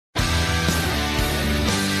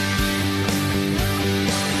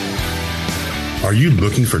Are you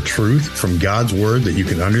looking for truth from God's Word that you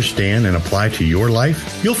can understand and apply to your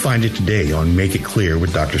life? You'll find it today on Make It Clear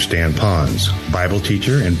with Dr. Stan Pons, Bible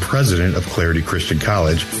teacher and president of Clarity Christian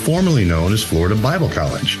College, formerly known as Florida Bible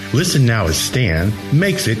College. Listen now as Stan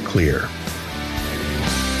makes it clear.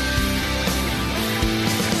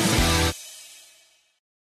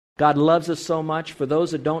 God loves us so much. For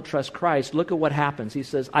those that don't trust Christ, look at what happens. He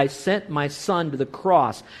says, I sent my son to the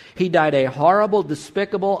cross. He died a horrible,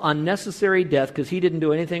 despicable, unnecessary death because he didn't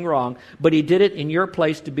do anything wrong, but he did it in your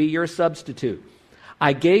place to be your substitute.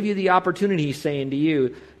 I gave you the opportunity, he's saying to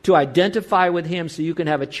you, to identify with him so you can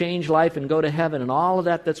have a changed life and go to heaven and all of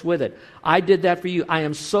that's with it. I did that for you. I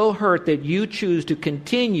am so hurt that you choose to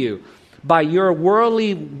continue by your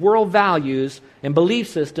world values and belief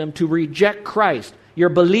system to reject Christ. You're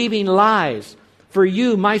believing lies. For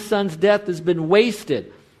you, my son's death has been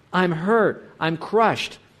wasted. I'm hurt. I'm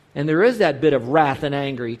crushed. And there is that bit of wrath and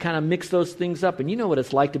anger. You kind of mix those things up. And you know what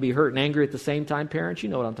it's like to be hurt and angry at the same time, parents. You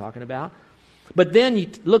know what I'm talking about. But then he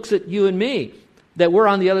looks at you and me, that we're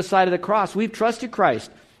on the other side of the cross. We've trusted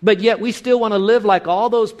Christ. But yet we still want to live like all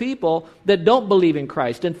those people that don't believe in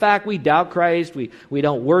Christ. In fact, we doubt Christ. We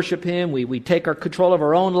don't worship him. We take our control of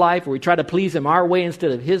our own life. Or we try to please him our way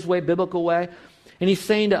instead of his way, biblical way. And he's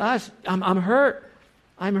saying to us, I'm hurt.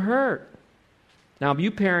 I'm hurt. Now,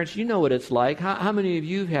 you parents, you know what it's like. How many of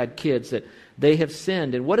you have had kids that they have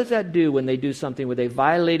sinned? And what does that do when they do something where they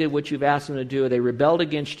violated what you've asked them to do, or they rebelled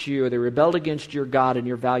against you, or they rebelled against your God and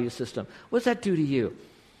your value system? What does that do to you?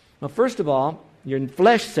 Well, first of all, your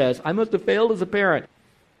flesh says, I must have failed as a parent.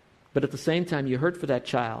 But at the same time, you hurt for that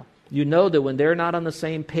child. You know that when they're not on the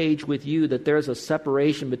same page with you, that there's a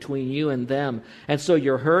separation between you and them. And so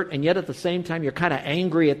you're hurt, and yet at the same time, you're kind of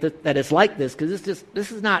angry at that it's like this, because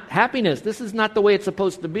this is not happiness. This is not the way it's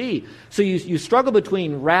supposed to be. So you struggle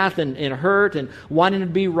between wrath and hurt and wanting to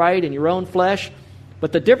be right in your own flesh.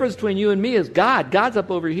 But the difference between you and me is God. God's up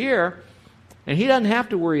over here, and he doesn't have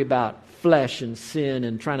to worry about flesh and sin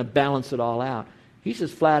and trying to balance it all out. He's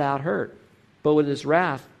just flat out hurt. But with his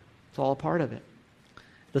wrath, it's all a part of it.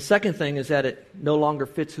 The second thing is that it no longer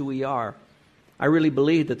fits who we are. I really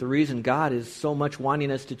believe that the reason God is so much wanting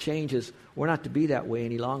us to change is we're not to be that way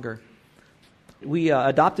any longer. We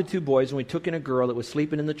adopted 2 boys, and we took in a girl that was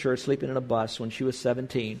sleeping in the church, sleeping in a bus when she was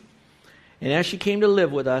 17. And as she came to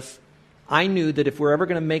live with us, I knew that if we're ever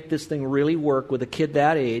going to make this thing really work with a kid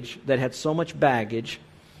that age that had so much baggage,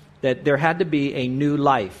 that there had to be a new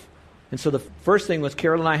life. And so the first thing was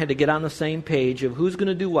Carol and I had to get on the same page of who's going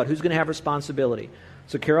to do what, who's going to have responsibility.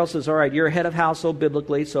 So Carol says, all right, you're head of household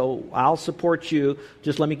biblically, so I'll support you.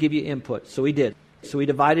 Just let me give you input. So we did. So we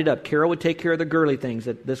divided up. Carol would take care of the girly things.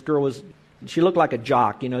 That this girl she looked like a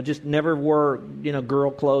jock, just never wore,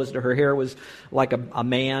 girl clothes. Her hair was like a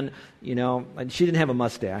man, and she didn't have a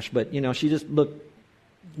mustache, but, she just looked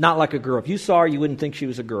not like a girl. If you saw her, you wouldn't think she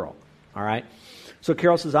was a girl, all right? So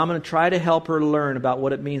Carol says, I'm going to try to help her learn about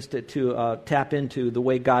what it means to tap into the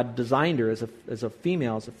way God designed her as a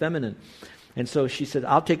female, as a feminine. And so she said,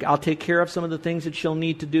 I'll take care of some of the things that she'll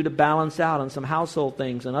need to do to balance out on some household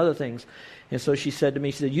things and other things. And so she said to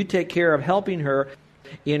me, she said, you take care of helping her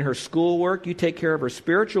in her schoolwork, you take care of her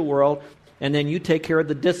spiritual world, and then you take care of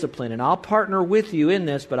the discipline. And I'll partner with you in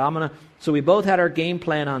this, but so we both had our game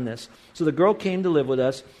plan on this. So the girl came to live with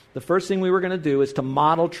us. The first thing we were going to do is to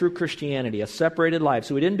model true Christianity, a separated life.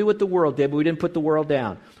 So we didn't do what the world did, but we didn't put the world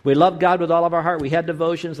down. We loved God with all of our heart. We had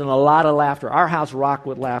devotions and a lot of laughter. Our house rocked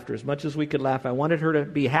with laughter as much as we could laugh. I wanted her to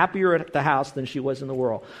be happier at the house than she was in the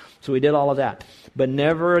world. So we did all of that. But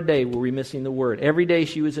never a day were we missing the Word. Every day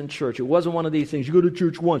she was in church. It wasn't one of these things, you go to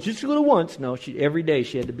church once. You just go to once. No, every day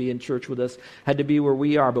she had to be in church with us, had to be where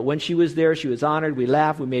we are. But when she was there, she was honored. We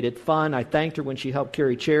laughed. We made it fun. I thanked her when she helped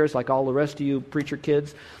carry chairs like all the rest of you preacher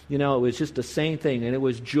kids. It was just the same thing, and it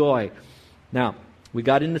was joy. Now, we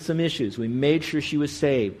got into some issues. We made sure she was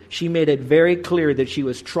saved. She made it very clear that she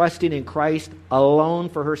was trusting in Christ alone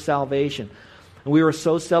for her salvation. And we were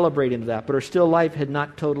so celebrating that, but her still life had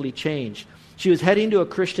not totally changed. She was heading to a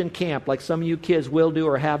Christian camp like some of you kids will do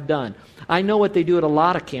or have done. I know what they do at a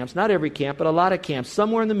lot of camps, not every camp, but a lot of camps.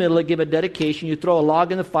 Somewhere in the middle, they give a dedication. You throw a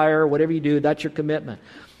log in the fire, or whatever you do, that's your commitment.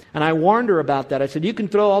 And I warned her about that. I said, you can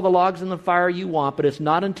throw all the logs in the fire you want, but it's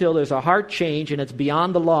not until there's a heart change and it's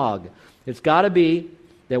beyond the log. It's got to be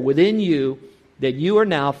that within you, that you are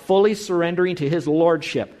now fully surrendering to His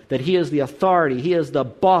lordship, that He is the authority, He is the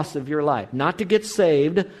boss of your life. Not to get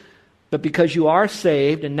saved, but because you are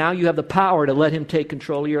saved and now you have the power to let Him take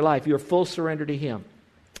control of your life. You are full surrender to Him.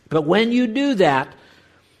 But when you do that,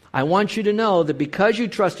 I want you to know that because you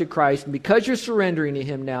trusted Christ and because you're surrendering to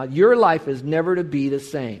Him now, your life is never to be the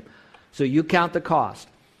same. So you count the cost.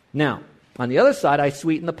 Now, On the other side, I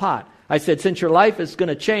sweeten the pot. I said, since your life is going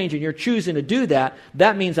to change and you're choosing to do that,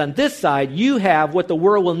 that means on this side you have what the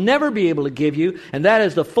world will never be able to give you, and that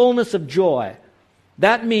is the fullness of joy.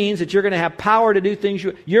 That means that you're going to have power to do things.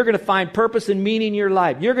 You're going to find purpose and meaning in your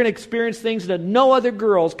life. You're going to experience things that no other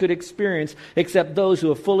girls could experience except those who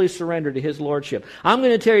have fully surrendered to His Lordship. I'm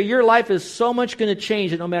going to tell you, your life is so much going to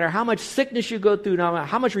change that no matter how much sickness you go through, no matter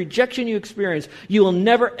how much rejection you experience, you will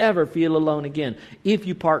never, ever feel alone again if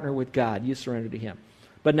you partner with God. You surrender to Him.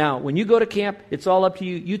 But now, when you go to camp, it's all up to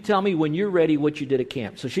you. You tell me when you're ready what you did at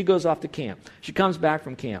camp. So she goes off to camp. She comes back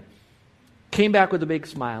from camp. Came back with a big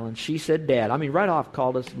smile, and she said, Dad, right off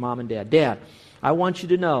called us Mom and Dad. Dad, I want you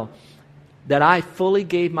to know that I fully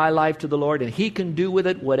gave my life to the Lord, and He can do with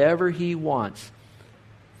it whatever He wants.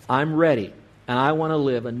 I'm ready, and I want to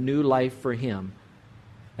live a new life for Him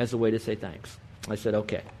as a way to say thanks. I said,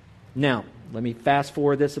 okay. Now, let me fast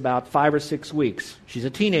forward this about 5 or 6 weeks. She's a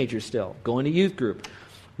teenager still, going to youth group.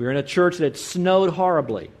 We were in a church that snowed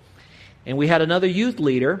horribly, and we had another youth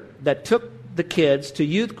leader that took the kids to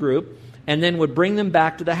youth group and then would bring them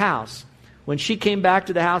back to the house. When she came back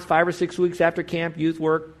to the house 5 or 6 weeks after camp, youth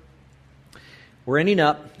work, we're ending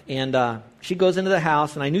up, and she goes into the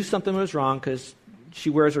house, and I knew something was wrong because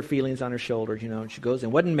she wears her feelings on her shoulders, and she goes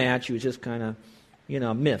in. Wasn't mad, she was just kind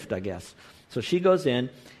of, miffed, I guess. So she goes in,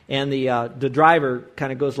 and the driver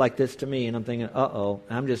kind of goes like this to me, and I'm thinking, uh-oh,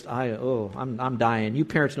 I'm dying. You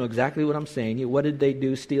parents know exactly what I'm saying. What did they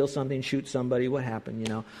do? Steal something, shoot somebody? What happened,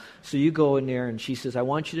 So you go in there, and she says, I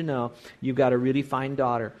want you to know you've got a really fine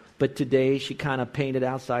daughter, but today she kind of painted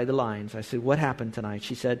outside the lines. I said, what happened tonight?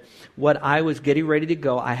 She said, what I was getting ready to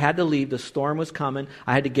go, I had to leave. The storm was coming.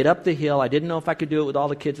 I had to get up the hill. I didn't know if I could do it with all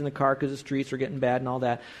the kids in the car because the streets were getting bad and all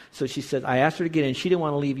that. So she said, I asked her to get in. She didn't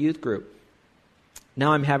want to leave youth group.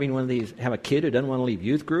 Now I'm having one of these, have a kid who doesn't want to leave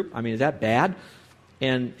youth group. Is that bad?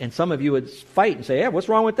 And some of you would fight and say, yeah, what's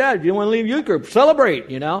wrong with that? If you don't want to leave youth group, celebrate,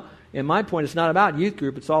 And my point, it's not about youth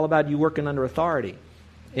group. It's all about you working under authority.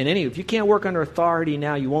 And if you can't work under authority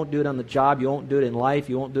now, you won't do it on the job. You won't do it in life.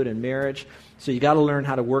 You won't do it in marriage. So you got to learn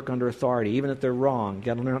how to work under authority, even if they're wrong. You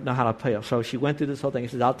got to know how to pay. So she went through this whole thing.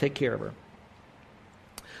 She says, I'll take care of her.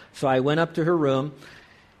 So I went up to her room,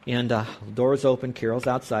 and the door was open. Carol's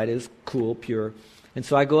outside. It was cool, pure. And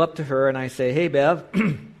so I go up to her, and I say, hey, Bev,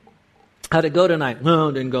 how'd it go tonight? No,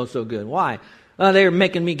 it didn't go so good. Why? They were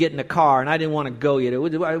making me get in the car, and I didn't want to go yet.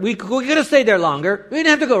 We could have stayed there longer. We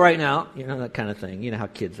didn't have to go right now. That kind of thing. You know how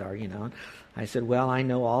kids are, I said, well, I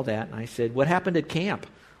know all that. And I said, what happened at camp?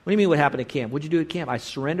 What do you mean what happened at camp? What'd you do at camp? I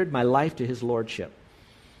surrendered my life to His Lordship.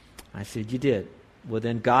 I said, you did. Well,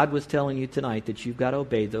 then God was telling you tonight that you've got to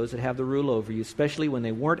obey those that have the rule over you, especially when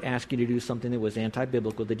they weren't asking you to do something that was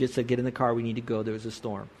anti-biblical. They just said, get in the car, we need to go, there was a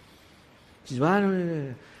storm. She said, well, I don't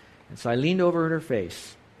know. And so I leaned over in her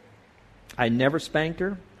face. I never spanked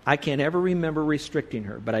her. I can't ever remember restricting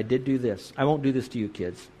her, but I did do this. I won't do this to you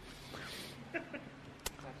kids.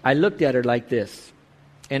 I looked at her like this.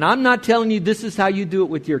 And I'm not telling you this is how you do it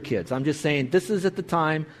with your kids. I'm just saying this is at the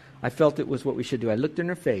time I felt it was what we should do. I looked in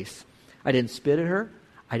her face. I didn't spit at her.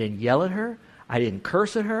 I didn't yell at her. I didn't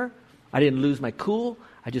curse at her. I didn't lose my cool.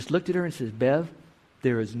 I just looked at her and said, Bev,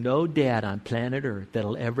 there is no dad on planet Earth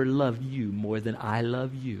that'll ever love you more than I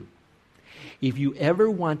love you. If you ever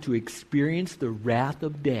want to experience the wrath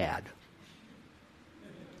of Dad,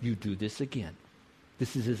 you do this again.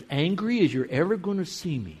 This is as angry as you're ever going to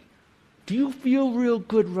see me. Do you feel real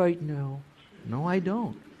good right now? No, I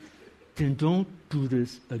don't. Then don't do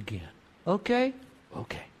this again. Okay?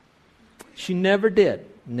 Okay. She never did.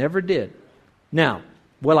 Never did. Now,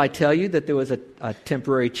 will I tell you that there was a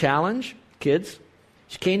temporary challenge? Kids,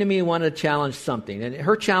 she came to me and wanted to challenge something. And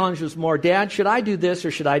her challenge was more, Dad, should I do this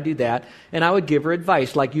or should I do that? And I would give her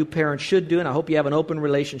advice like you parents should do, and I hope you have an open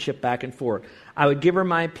relationship back and forth. I would give her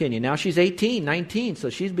my opinion. Now she's 18, 19, so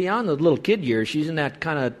she's beyond the little kid years. She's in that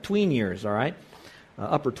kind of tween years, all right?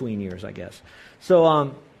 Upper tween years, I guess.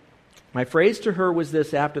 So my phrase to her was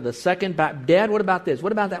this after the second, Dad, what about this?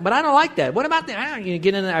 What about that? But I don't like that. What about that? You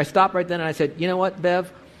get in there. I stopped right then and I said, you know what,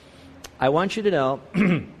 Bev? I want you to know,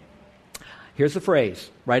 here's the phrase.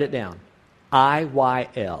 Write it down.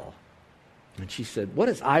 IYL. And she said, what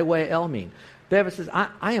does IYL mean? Bev says,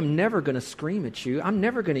 I am never going to scream at you. I'm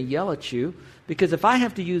never going to yell at you. Because if I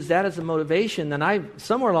have to use that as a motivation, then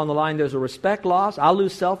somewhere along the line there's a respect loss. I'll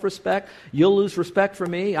lose self-respect. You'll lose respect for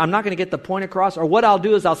me. I'm not going to get the point across. Or what I'll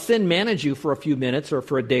do is I'll sin manage you for a few minutes or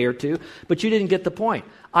for a day or two. But you didn't get the point.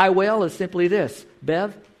 IWAIL is simply this.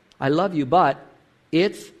 Bev, I love you, but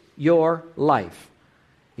it's your life.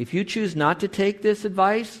 If you choose not to take this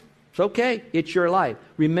advice, It's okay. It's your life.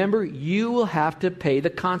 Remember, you will have to pay the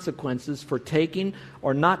consequences for taking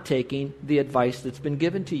or not taking the advice that's been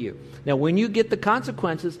given to you. Now, when you get the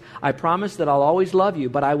consequences, I promise that I'll always love you,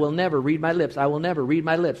 but I will never read my lips. I will never read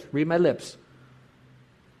my lips. Read my lips.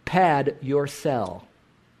 Pad your cell.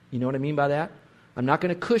 You know what I mean by that? I'm not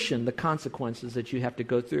going to cushion the consequences that you have to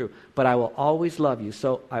go through, but I will always love you.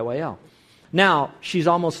 So, IYL. Now, she's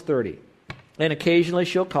almost 30. And occasionally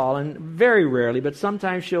she'll call, and very rarely, but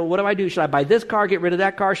sometimes she'll, what do I do? Should I buy this car, get rid of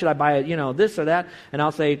that car? Should I buy, this or that? And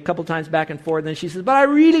I'll say a couple times back and forth, and then she says, but I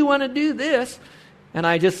really want to do this. And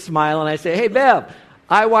I just smile and I say, hey, Bev,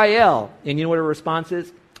 IYL. And you know what her response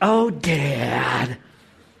is? Oh, Dad.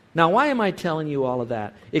 Now, why am I telling you all of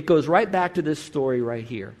that? It goes right back to this story right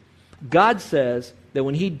here. God says that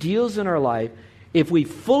when He deals in our life, if we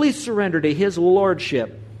fully surrender to His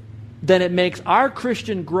lordship, then it makes our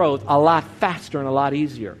Christian growth a lot faster and a lot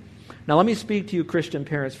easier. Now, let me speak to you Christian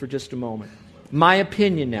parents for just a moment. My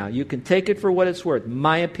opinion now. You can take it for what it's worth.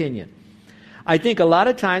 My opinion. I think a lot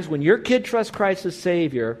of times when your kid trusts Christ as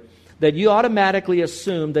Savior, that you automatically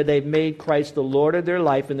assume that they've made Christ the Lord of their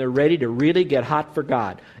life and they're ready to really get hot for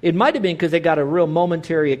God. It might have been because they got a real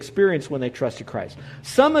momentary experience when they trusted Christ.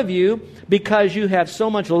 Some of you, because you have so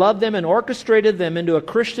much loved them and orchestrated them into a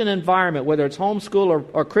Christian environment, whether it's homeschool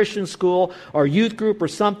or Christian school or youth group or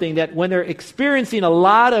something, that when they're experiencing a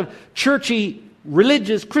lot of churchy,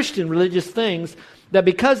 Christian religious things, that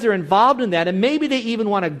because they're involved in that, and maybe they even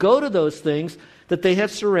want to go to those things, that they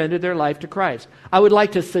have surrendered their life to Christ. I would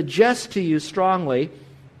like to suggest to you strongly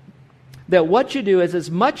that what you do is,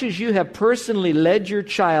 as much as you have personally led your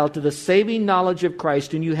child to the saving knowledge of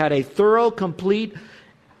Christ, and you had a thorough, complete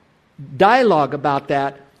dialogue about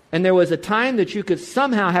that, and there was a time that you could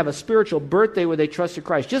somehow have a spiritual birthday where they trusted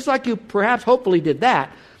Christ, just like you perhaps hopefully did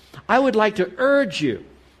that, I would like to urge you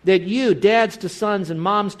that you, dads to sons and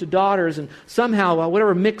moms to daughters, and somehow,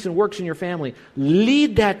 whatever mix and works in your family,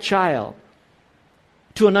 lead that child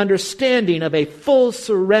to an understanding of a full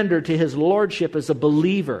surrender to His lordship as a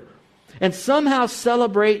believer, and somehow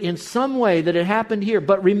celebrate in some way that it happened here.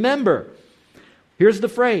 But remember, here's the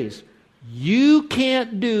phrase, you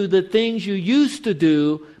can't do the things you used to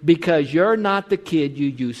do because you're not the kid you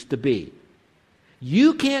used to be.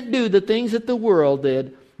 You can't do the things that the world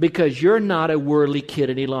did because you're not a worldly kid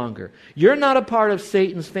any longer. You're not a part of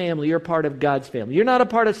Satan's family, you're part of God's family. You're not a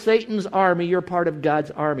part of Satan's army, you're part of God's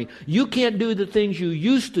army. You can't do the things you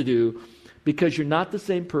used to do because you're not the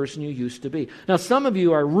same person you used to be. Now, some of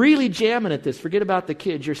you are really jamming at this. Forget about the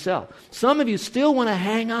kids yourself. Some of you still want to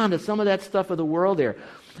hang on to some of that stuff of the world there.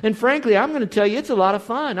 And frankly, I'm going to tell you, it's a lot of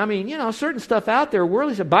fun. I mean, certain stuff out there,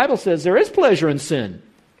 worldly, the Bible says there is pleasure in sin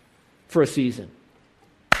for a season.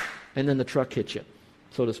 And then the truck hits you,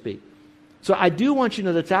 so to speak. So I do want you to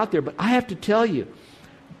know that's out there, but I have to tell you,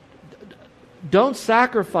 don't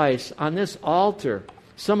sacrifice on this altar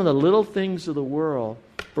some of the little things of the world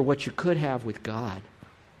for what you could have with God.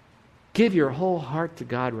 Give your whole heart to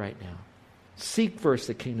God right now. Seek first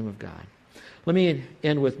the kingdom of God. Let me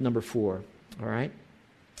end with number 4, all right?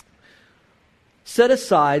 Set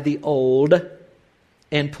aside the old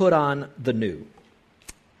and put on the new.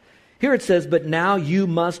 Here it says, but now you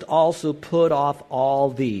must also put off all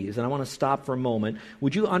these. And I want to stop for a moment.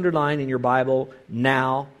 Would you underline in your Bible,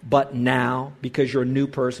 now, but now, because you're a new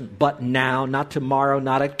person, but now, not tomorrow,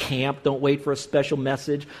 not at camp. Don't wait for a special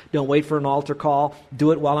message. Don't wait for an altar call.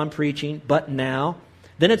 Do it while I'm preaching, but now.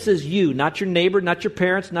 Then it says you, not your neighbor, not your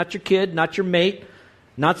parents, not your kid, not your mate,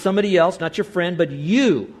 not somebody else, not your friend, but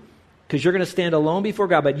you. Because you're going to stand alone before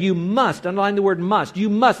God. But you must, underline the word must. You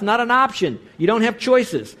must, not an option. You don't have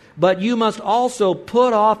choices. But you must also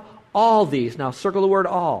put off all these. Now circle the word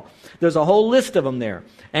all. There's a whole list of them there.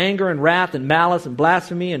 Anger and wrath and malice and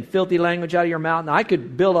blasphemy and filthy language out of your mouth. Now I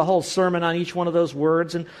could build a whole sermon on each one of those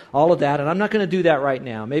words and all of that. And I'm not going to do that right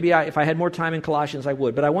now. Maybe if I had more time in Colossians, I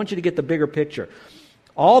would. But I want you to get the bigger picture.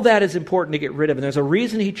 All that is important to get rid of. And there's a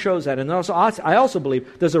reason he chose that. And I also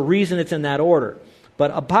believe there's a reason it's in that order.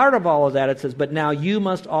 But a part of all of that, it says, but now you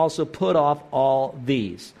must also put off all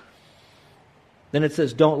these. Then it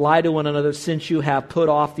says, don't lie to one another since you have put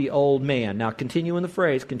off the old man. Now continue in the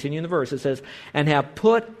phrase, continue in the verse. It says, and have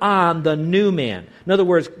put on the new man. In other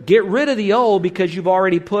words, get rid of the old because you've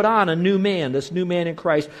already put on a new man, this new man in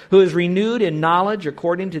Christ, who is renewed in knowledge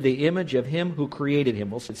according to the image of him who created him.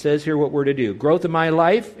 Well, it says here what we're to do. Growth in my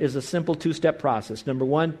life is a simple 2-step process. Number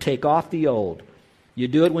 1, take off the old. You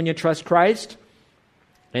do it when you trust Christ.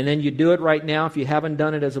 And then you do it right now if you haven't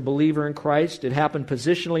done it as a believer in Christ. It happened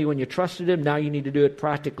positionally when you trusted Him. Now you need to do it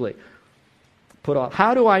practically. Put off.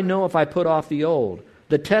 How do I know if I put off the old?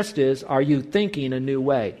 The test is, are you thinking a new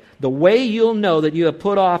way? The way you'll know that you have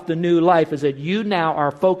put off the new life is that you now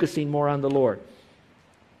are focusing more on the Lord.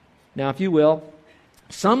 Now, if you will,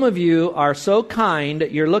 some of you are so kind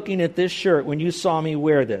that you're looking at this shirt when you saw me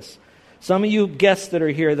wear this. Some of you guests that are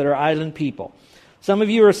here that are island people. Some of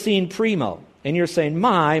you are seeing Primo, and you're saying,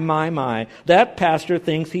 my, that pastor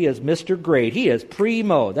thinks he is Mr. Great. He is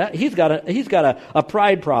Primo. He's got a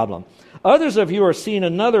pride problem. Others of you are seeing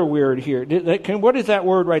another word here. What does that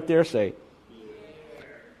word right there say?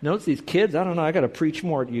 Notice these kids, I don't know, I got to preach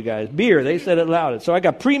more to you guys. Beer, they said it loudest. So I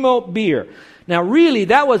got Primo beer. Now really,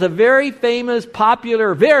 that was a very famous,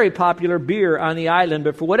 very popular beer on the island,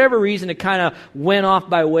 but for whatever reason, it kind of went off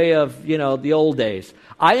by way of, the old days.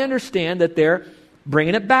 I understand that they're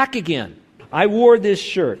bringing it back again. I wore this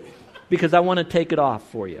shirt because I want to take it off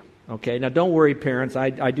for you. Okay, now don't worry, parents,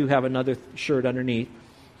 I do have another shirt underneath.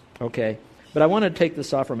 Okay, but I want to take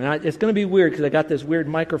this off from me. It's going to be weird because I got this weird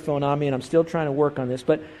microphone on me and I'm still trying to work on this.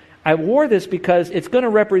 But I wore this because it's going to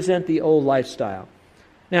represent the old lifestyle.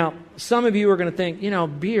 Now, some of you are going to think,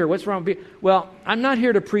 beer, what's wrong with beer? Well, I'm not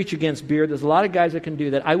here to preach against beer. There's a lot of guys that can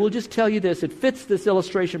do that. I will just tell you this. It fits this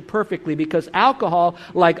illustration perfectly because alcohol,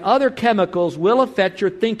 like other chemicals, will affect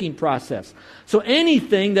your thinking process. So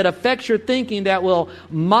anything that affects your thinking that will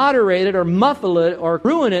moderate it or muffle it or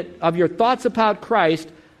ruin it of your thoughts about Christ,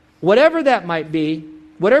 whatever that might be,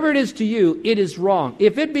 whatever it is to you, it is wrong.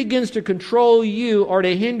 If it begins to control you or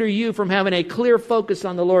to hinder you from having a clear focus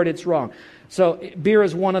on the Lord, it's wrong. So beer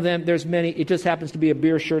is one of them. There's many. It just happens to be a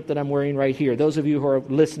beer shirt that I'm wearing right here. Those of you who are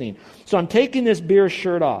listening. So I'm taking this beer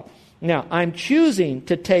shirt off. Now, I'm choosing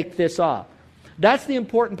to take this off. That's the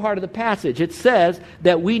important part of the passage. It says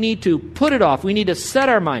that we need to put it off. We need to set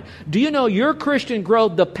our mind. Do you know your Christian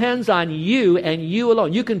growth depends on you and you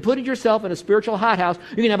alone? You can put yourself in a spiritual hothouse.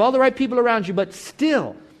 You can have all the right people around you, but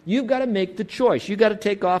still, you've got to make the choice. You've got to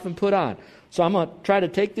take off and put on. So I'm going to try to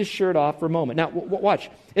take this shirt off for a moment. Now, watch.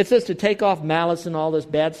 It says to take off malice and all this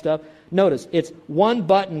bad stuff. Notice, it's one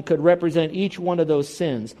button could represent each one of those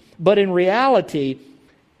sins. But in reality,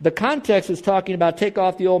 the context is talking about take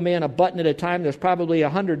off the old man a button at a time. There's probably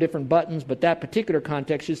 100 different buttons, but that particular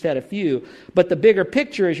context just had a few. But the bigger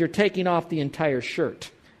picture is you're taking off the entire shirt.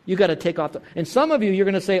 You got to take off and some of you're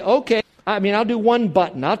going to say, okay, I'll do one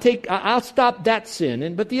button. I'll stop that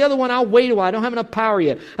sin. But the other one, I'll wait a while. I don't have enough power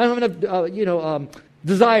yet. I don't have enough,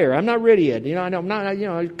 desire. I'm not ready yet. I'm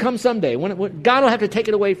not, come someday. When God will have to take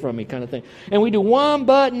it away from me kind of thing. And we do one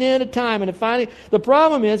button at a time. And finally, the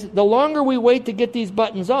problem is, the longer we wait to get these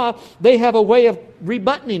buttons off, they have a way of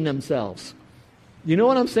rebuttoning themselves. You know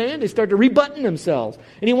what I'm saying? They start to rebutton themselves.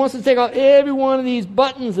 And he wants to take off every one of these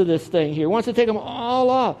buttons of this thing here. He wants to take them all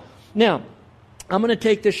off. Now, I'm going to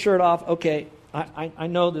take this shirt off. Okay, I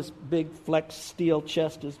know this big flex steel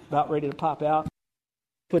chest is about ready to pop out.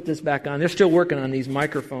 Put this back on. They're still working on these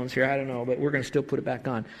microphones here. I don't know, but we're going to still put it back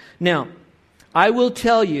on. Now, I will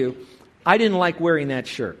tell you, I didn't like wearing that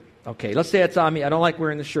shirt. Okay, let's say it's on me. I don't like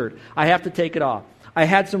wearing the shirt. I have to take it off. I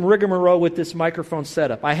had some rigmarole with this microphone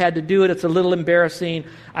setup. I had to do it. It's a little embarrassing.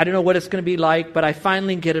 I don't know what it's going to be like, but I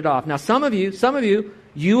finally get it off. Now, some of you,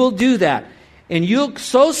 you will do that. And you'll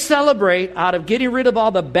so celebrate out of getting rid of all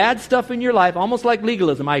the bad stuff in your life, almost like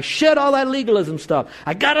legalism. I shed all that legalism stuff.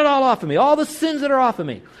 I got it all off of me, all the sins that are off of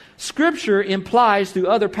me. Scripture implies through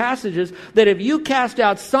other passages that if you cast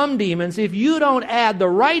out some demons, if you don't add the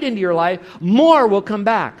right into your life, more will come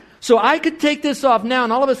back. So I could take this off now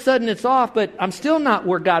and all of a sudden it's off, but I'm still not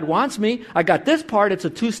where God wants me. I got this part, it's a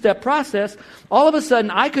 2-step process. All of a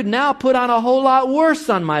sudden I could now put on a whole lot worse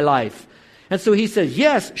on my life. And so he says,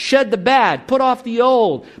 yes, shed the bad, put off the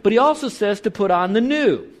old. But he also says to put on the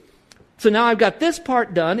new. So now I've got this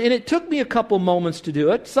part done, and it took me a couple moments to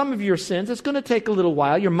do it. Some of your sins, it's going to take a little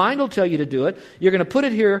while. Your mind will tell you to do it. You're going to put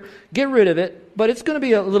it here, get rid of it. But it's going to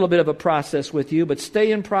be a little bit of a process with you, but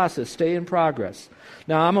stay in process, stay in progress.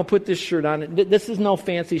 Now I'm going to put this shirt on. This is no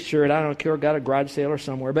fancy shirt. I don't care, got a garage sale or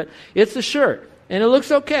somewhere. But it's a shirt, and it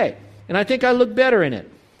looks okay. And I think I look better in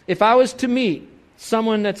it. If I was to meet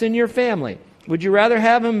someone that's in your family, would you rather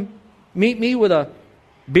have him meet me with a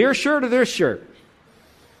beer shirt or this shirt?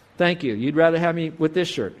 Thank you. You'd rather have me with this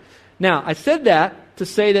shirt. Now, I said that to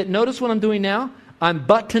say that notice what I'm doing now. I'm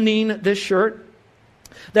buttoning this shirt.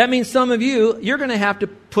 That means some of you, you're going to have to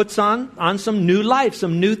put on some new life,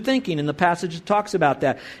 some new thinking. And the passage talks about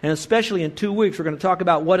that. And especially in 2 weeks, we're going to talk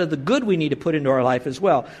about what are the good we need to put into our life as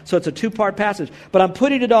well. So it's a 2-part passage. But I'm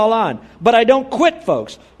putting it all on. But I don't quit,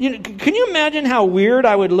 folks. Can you imagine how weird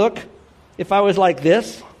I would look if I was like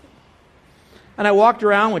this? And I walked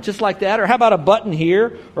around with just like that. Or how about a button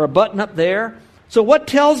here or a button up there? So what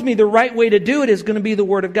tells me the right way to do it is going to be the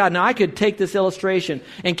Word of God. Now, I could take this illustration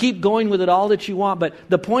and keep going with it all that you want, but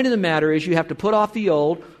the point of the matter is you have to put off the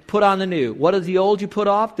old, put on the new. What is the old you put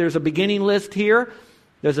off? There's a beginning list here.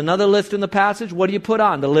 There's another list in the passage. What do you put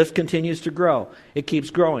on? The list continues to grow. It keeps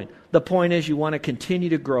growing. The point is you want to continue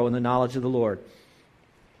to grow in the knowledge of the Lord.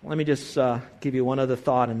 Let me just give you one other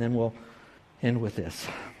thought, and then we'll end with this.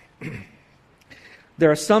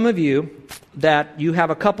 There are some of you that you have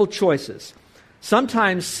a couple choices.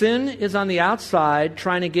 Sometimes sin is on the outside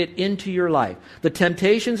trying to get into your life. The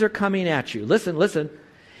temptations are coming at you. Listen.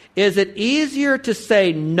 Is it easier to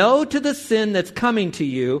say no to the sin that's coming to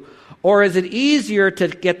you, or is it easier to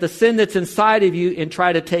get the sin that's inside of you and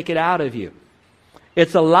try to take it out of you?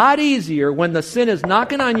 It's a lot easier when the sin is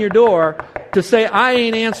knocking on your door to say, I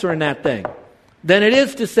ain't answering that thing, than it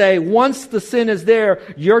is to say, once the sin is there,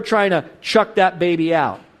 you're trying to chuck that baby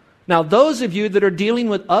out. Now, those of you that are dealing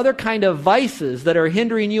with other kind of vices that are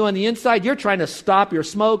hindering you on the inside, you're trying to stop your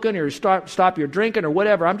smoking or stop your drinking or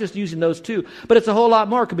whatever. I'm just using those two. But it's a whole lot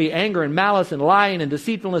more. It could be anger and malice and lying and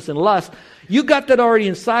deceitfulness and lust. You got that already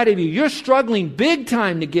inside of you. You're struggling big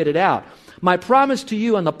time to get it out. My promise to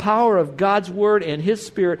you on the power of God's Word and His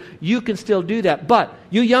Spirit, you can still do that. But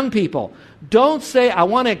you young people, don't say, I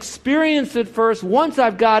want to experience it first. Once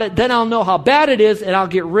I've got it, then I'll know how bad it is and I'll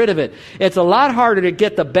get rid of it. It's a lot harder to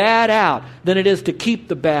get the bad out than it is to keep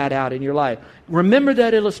the bad out in your life. Remember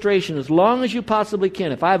that illustration as long as you possibly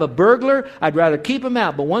can. If I have a burglar, I'd rather keep him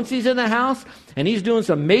out. But once he's in the house and he's doing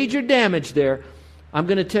some major damage there, I'm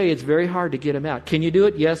going to tell you it's very hard to get him out. Can you do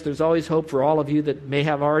it? Yes, there's always hope for all of you that may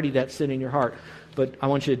have already that sin in your heart. But I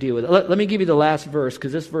want you to deal with it. Let me give you the last verse,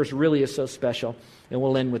 because this verse really is so special. And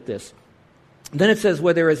we'll end with this. Then it says,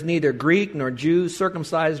 where there is neither Greek nor Jew,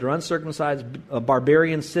 circumcised or uncircumcised,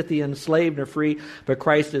 barbarian, Scythian, slave nor free, but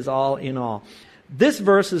Christ is all in all. This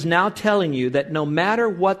verse is now telling you that no matter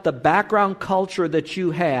what the background culture that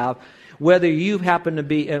you have, whether you happen to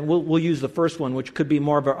be, and we'll use the first one, which could be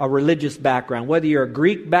more of a religious background, whether you're a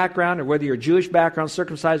Greek background or whether you're a Jewish background,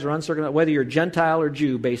 circumcised or uncircumcised, whether you're Gentile or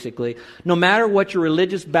Jew, basically, no matter what your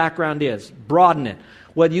religious background is, broaden it.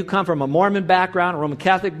 Whether you come from a Mormon background, a Roman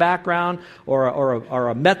Catholic background, or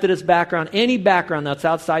a Methodist background, any background that's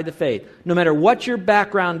outside the faith, no matter what your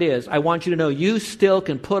background is, I want you to know you still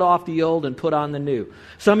can put off the old and put on the new.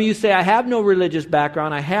 Some of you say, I have no religious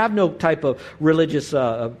background, I have no type of religious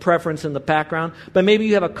preference in the background, but maybe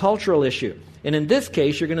you have a cultural issue. And in this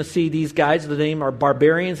case, you're going to see these guys, the name are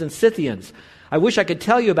barbarians and Scythians. I wish I could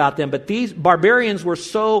tell you about them, but these barbarians were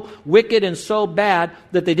so wicked and so bad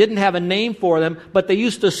that they didn't have a name for them, but they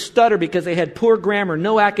used to stutter because they had poor grammar,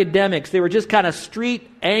 no academics. They were just kind of street,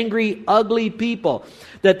 angry, ugly people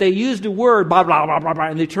that they used a word, blah, blah, blah, blah, blah,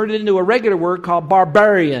 and they turned it into a regular word called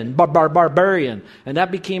barbarian, barbarian, and that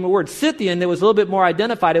became a word. Scythian, that was a little bit more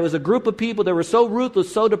identified. It was a group of people that were so ruthless,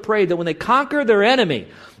 so depraved, that when they conquered their enemy,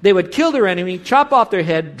 they would kill their enemy, chop off their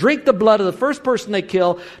head, drink the blood of the first person they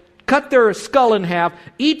kill, cut their skull in half,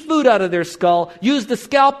 eat food out of their skull, use the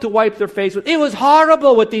scalp to wipe their face with. It was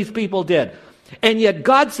horrible what these people did. And yet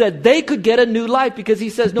God said they could get a new life, because He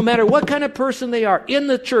says no matter what kind of person they are in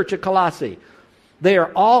the church at Colossae, they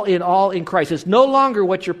are all in Christ. It's no longer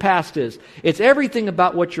what your past is. It's everything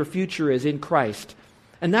about what your future is in Christ.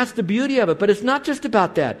 And that's the beauty of it. But it's not just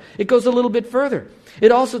about that. It goes a little bit further.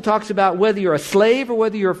 It also talks about whether you're a slave or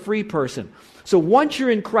whether you're a free person. So once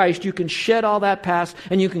you're in Christ, you can shed all that past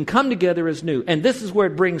and you can come together as new. And this is where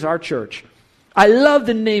it brings our church. I love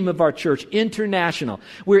the name of our church, International.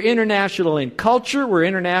 We're international in culture. We're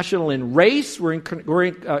international in race. We're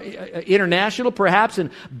international perhaps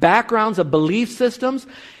in backgrounds of belief systems.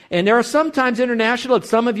 And there are sometimes international, and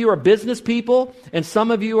some of you are business people, and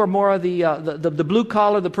some of you are more of the blue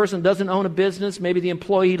collar, the person who doesn't own a business, maybe the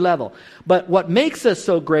employee level. But what makes us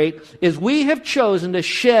so great is we have chosen to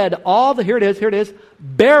shed all the, here it is,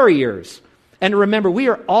 barriers. And remember, we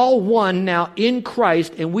are all one now in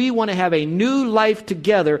Christ, and we want to have a new life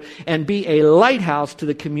together and be a lighthouse to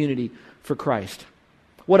the community for Christ.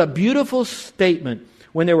 What a beautiful statement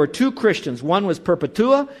when there were two Christians. One was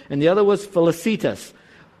Perpetua, and the other was Felicitas.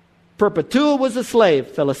 Perpetua was a slave.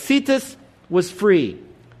 Felicitas was free.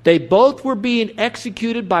 They both were being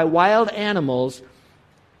executed by wild animals.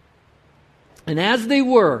 And as they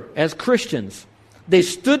were, as Christians, they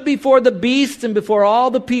stood before the beasts and before all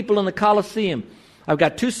the people in the Colosseum. I've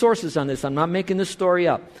got two sources on this. I'm not making this story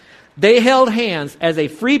up. They held hands as a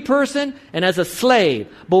free person and as a slave.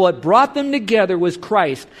 But what brought them together was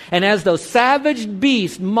Christ. And as those savage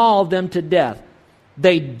beasts mauled them to death,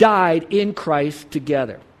 they died in Christ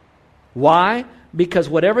together. Why? Because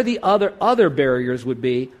whatever the other barriers would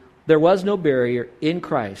be, there was no barrier in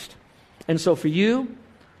Christ. And so for you,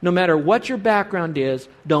 no matter what your background is,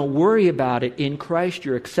 don't worry about it. In Christ,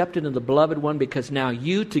 you're accepted in the Beloved One, because now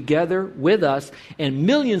you, together with us and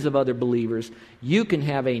millions of other believers, you can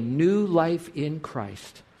have a new life in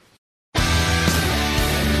Christ.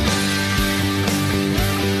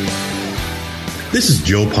 This is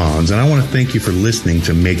Joe Pons, and I want to thank you for listening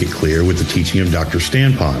to Make It Clear with the teaching of Dr.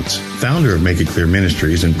 Stan Pons, founder of Make It Clear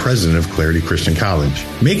Ministries and president of Clarity Christian College.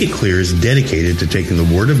 Make It Clear is dedicated to taking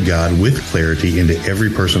the Word of God with clarity into every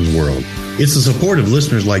person's world. It's the support of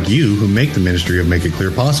listeners like you who make the ministry of Make It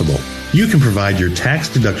Clear possible. You can provide your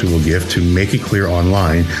tax-deductible gift to Make It Clear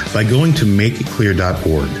online by going to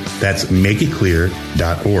makeitclear.org. That's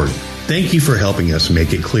makeitclear.org. Thank you for helping us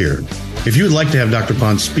make it clear. If you would like to have Dr.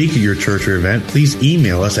 Pons speak at your church or event, please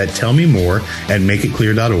email us at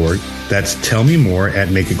tellmemore@makeitclear.org. That's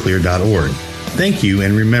tellmemore@makeitclear.org. Thank you,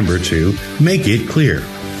 and remember to make it clear.